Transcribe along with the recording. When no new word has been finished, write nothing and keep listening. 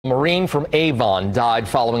Marine from Avon died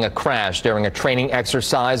following a crash during a training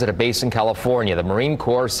exercise at a base in California. The Marine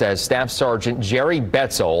Corps says Staff Sergeant Jerry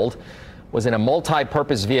Betzold was in a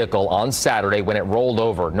multi-purpose vehicle on Saturday when it rolled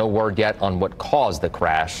over. No word yet on what caused the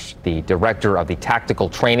crash. The director of the tactical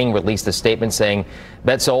training released a statement saying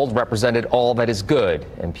Betzold represented all that is good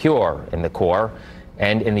and pure in the Corps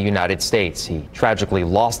and in the United States. He tragically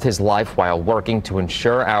lost his life while working to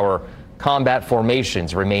ensure our combat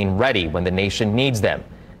formations remain ready when the nation needs them.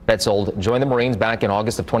 Betzold joined the Marines back in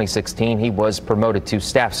August of 2016. He was promoted to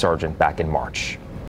Staff Sergeant back in March.